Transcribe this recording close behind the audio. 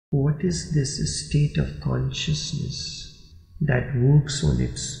What is this state of consciousness that works on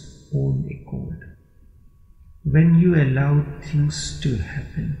its own accord? When you allow things to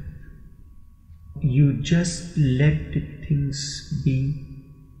happen, you just let the things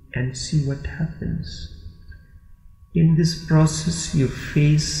be and see what happens. In this process, you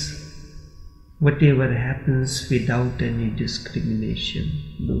face whatever happens without any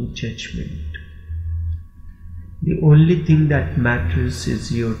discrimination, no judgment. The only thing that matters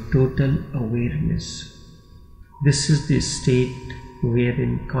is your total awareness. This is the state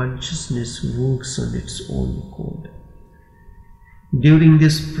wherein consciousness works on its own accord. During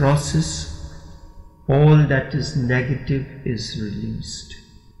this process, all that is negative is released.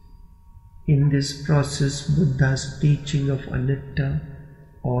 In this process, Buddha's teaching of anatta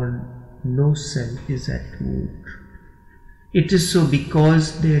or no self is at work. It is so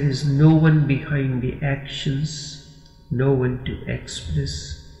because there is no one behind the actions, no one to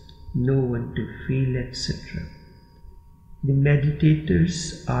express, no one to feel, etc. The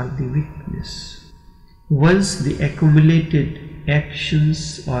meditators are the witness. Once the accumulated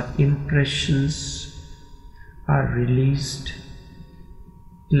actions or impressions are released,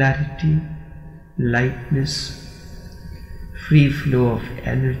 clarity, lightness, free flow of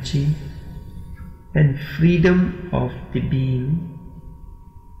energy, and freedom of the being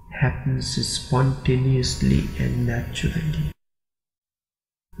happens spontaneously and naturally.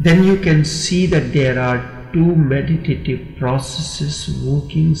 Then you can see that there are two meditative processes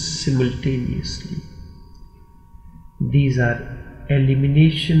working simultaneously. These are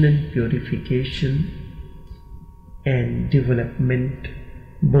elimination and purification and development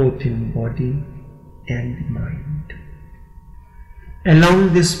both in body and mind.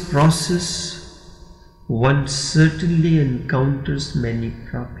 Along this process, one certainly encounters many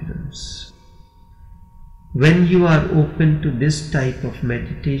problems. When you are open to this type of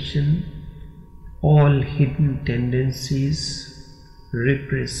meditation, all hidden tendencies,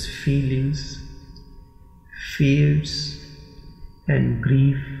 repressed feelings, fears, and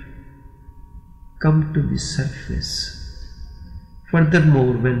grief come to the surface.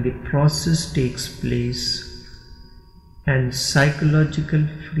 Furthermore, when the process takes place and psychological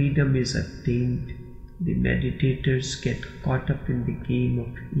freedom is attained, the meditators get caught up in the game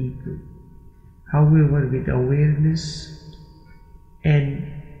of ego. However, with awareness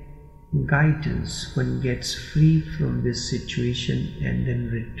and guidance, one gets free from this situation and then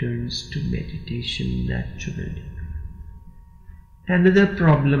returns to meditation naturally. Another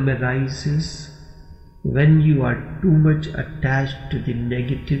problem arises when you are too much attached to the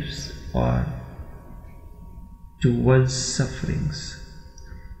negatives or to one's sufferings.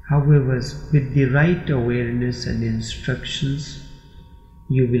 However, with the right awareness and instructions,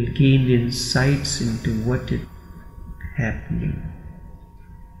 you will gain insights into what is happening.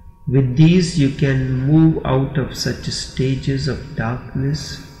 With these, you can move out of such stages of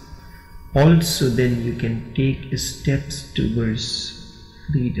darkness. Also, then you can take steps towards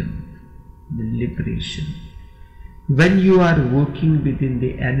freedom, the liberation. When you are working within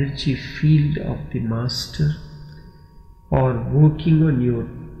the energy field of the Master or working on your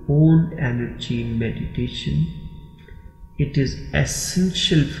own energy in meditation, it is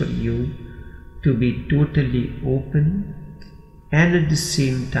essential for you to be totally open and at the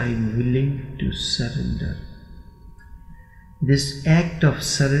same time willing to surrender. This act of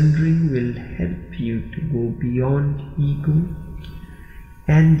surrendering will help you to go beyond ego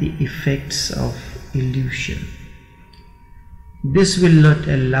and the effects of illusion. This will not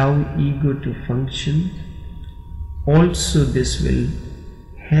allow ego to function. Also, this will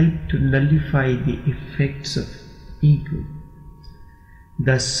help to nullify the effects of ego.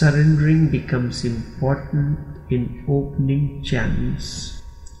 Thus, surrendering becomes important in opening channels.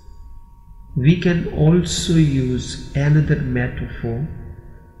 We can also use another metaphor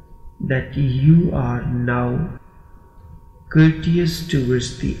that you are now courteous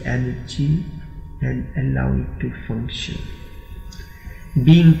towards the energy and allow it to function.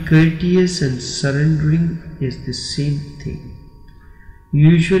 Being courteous and surrendering is the same thing.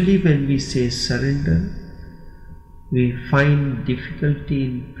 Usually when we say surrender, we find difficulty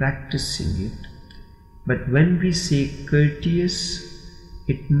in practicing it. But when we say courteous,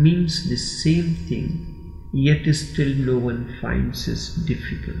 it means the same thing, yet still no one finds it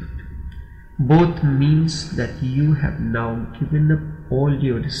difficult. Both means that you have now given up all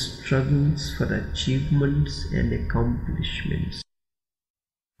your struggles for achievements and accomplishments.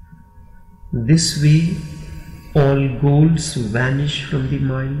 This way, all goals vanish from the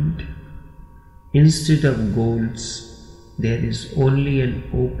mind. Instead of goals, there is only an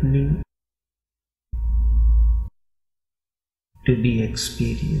opening to be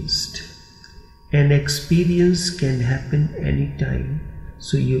experienced. An experience can happen anytime,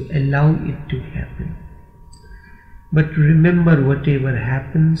 so you allow it to happen. But remember, whatever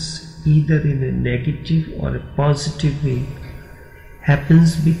happens, either in a negative or a positive way,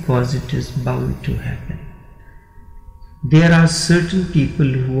 happens because it is bound to happen. There are certain people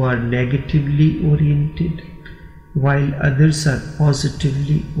who are negatively oriented, while others are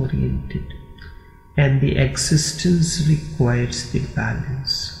positively oriented, and the existence requires the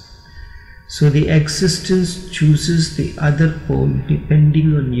balance. So the existence chooses the other pole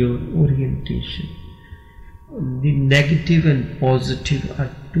depending on your orientation. The negative and positive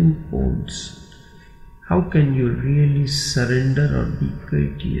are two poles. How can you really surrender or be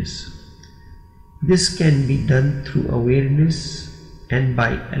courteous? This can be done through awareness and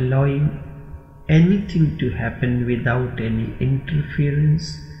by allowing anything to happen without any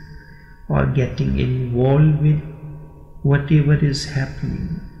interference or getting involved with whatever is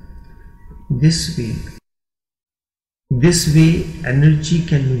happening. This way energy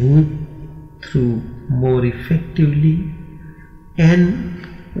can move through more effectively, and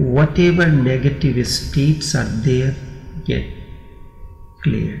whatever negative states are there get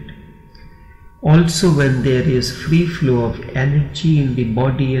cleared. Also, when there is free flow of energy in the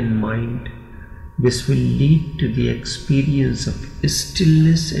body and mind, this will lead to the experience of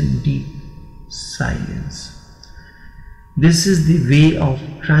stillness and deep silence. This is the way of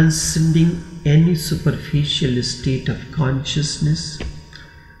transcending any superficial state of consciousness,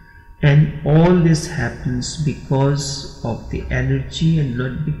 and all this happens because of the energy and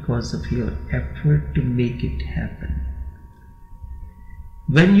not because of your effort to make it happen.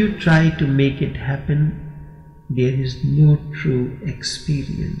 When you try to make it happen, there is no true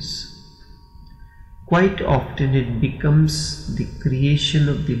experience. Quite often it becomes the creation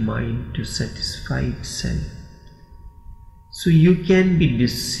of the mind to satisfy itself. So you can be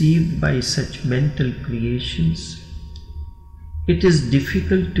deceived by such mental creations. It is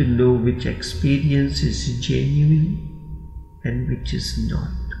difficult to know which experience is genuine and which is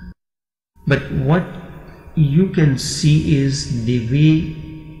not. But what you can see is the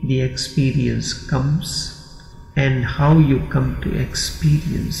way the experience comes and how you come to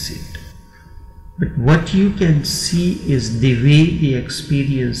experience it. But what you can see is the way the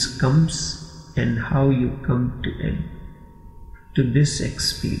experience comes and how you come to this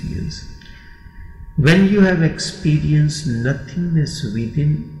experience. When you have experienced nothingness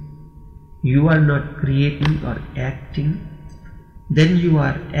within, you are not creating or acting, then you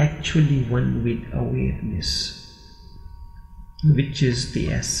are actually one with awareness, which is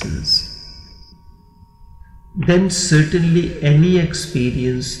the essence. Then certainly any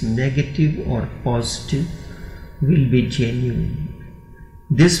experience, negative or positive, will be genuine.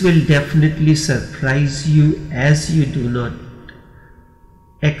 This will definitely surprise you, as you do not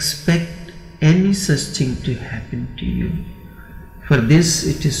expect any such thing to happen to you. For this,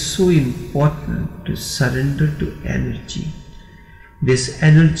 it is so important to surrender to energy. This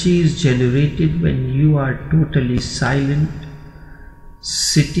energy is generated when you are totally silent,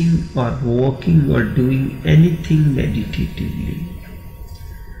 sitting or walking or doing anything meditatively.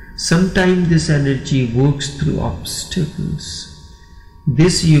 Sometimes this energy works through obstacles.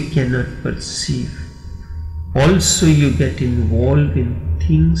 This you cannot perceive. Also, you get involved in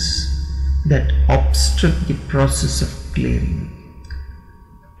things that obstruct the process of clearing.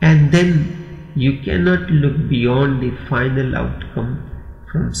 And then you cannot look beyond the final outcome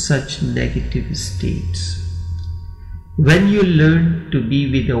from such negative states. When you learn to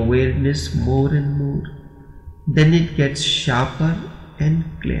be with awareness more and more, then it gets sharper and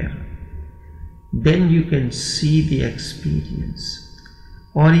clearer. Then you can see the experience,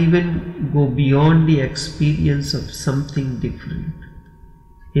 or even go beyond the experience of something different.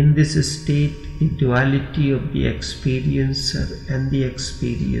 In this state, the duality of the experiencer and the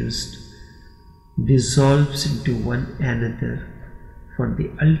experienced dissolves into one another for the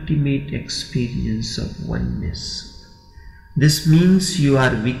ultimate experience of oneness. This means you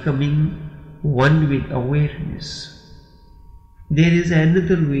are becoming one with awareness. There is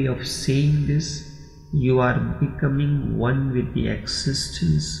another way of saying this. You are becoming one with the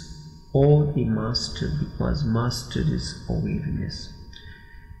existence or the master, because master is awareness.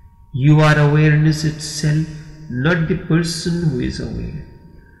 You are awareness itself, not the person who is aware.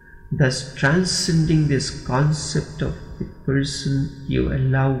 Thus, transcending this concept of the person, you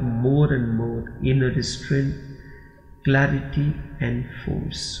allow more and more inner strength, clarity and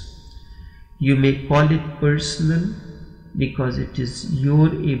force. You may call it personal because it is your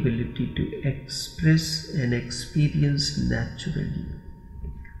ability to express and experience naturally.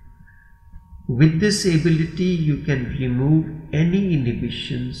 With this ability, you can remove any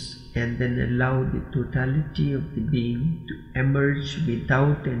inhibitions and then allow the totality of the being to emerge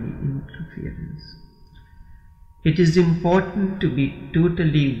without any interference. It is important to be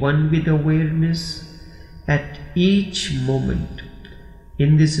totally one with awareness at each moment.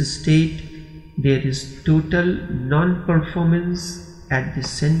 In this state, there is total non-performance at the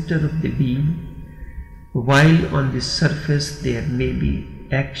center of the being, while on the surface there may be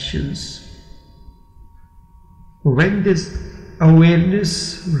actions. When this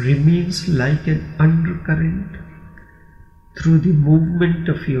awareness remains like an undercurrent through the movement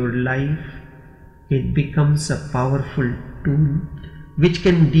of your life, it becomes a powerful tool which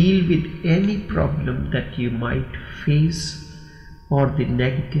can deal with any problem that you might face or the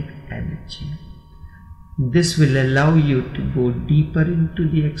negative energy. This will allow you to go deeper into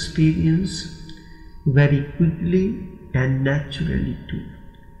the experience very quickly and naturally too.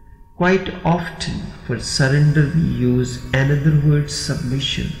 Quite often for surrender we use another word,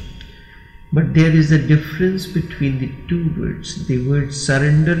 submission. But there is a difference between the two words. The word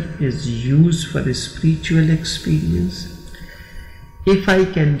surrender is used for a spiritual experience. If I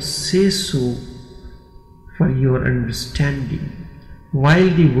can say so for your understanding, while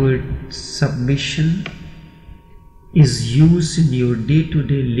the word submission is used in your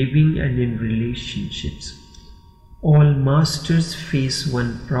day-to-day living and in relationships, all masters face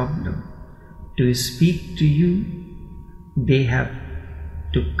one problem. To speak to you, they have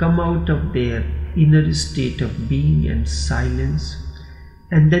to come out of their inner state of being and silence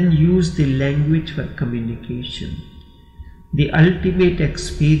and then use the language for communication. The ultimate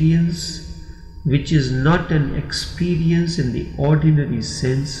experience, which is not an experience in the ordinary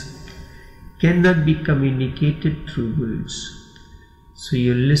sense, cannot be communicated through words. So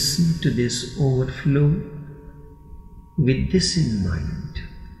you listen to this overflow with this in mind.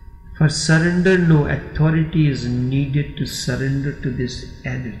 For surrender, no authority is needed to surrender to this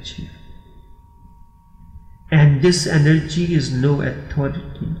energy. And this energy is no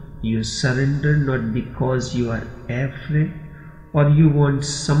authority. You surrender not because you are afraid or you want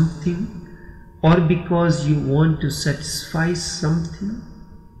something or because you want to satisfy something.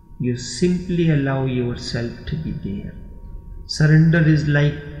 You simply allow yourself to be there. Surrender is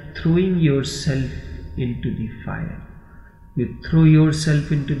like throwing yourself into the fire. You throw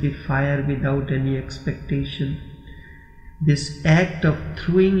yourself into the fire without any expectation. This act of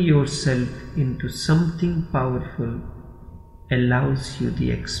throwing yourself into something powerful allows you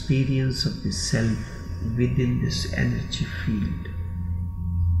the experience of the self within this energy field.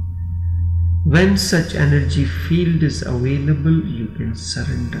 When such energy field is available, you can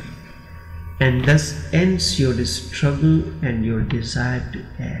surrender, and thus ends your struggle and your desire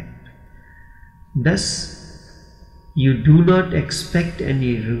to act. Thus, you do not expect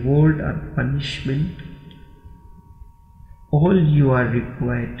any reward or punishment. All you are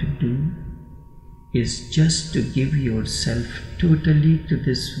required to do is just to give yourself totally to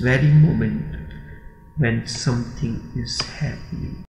this very moment when something is happening.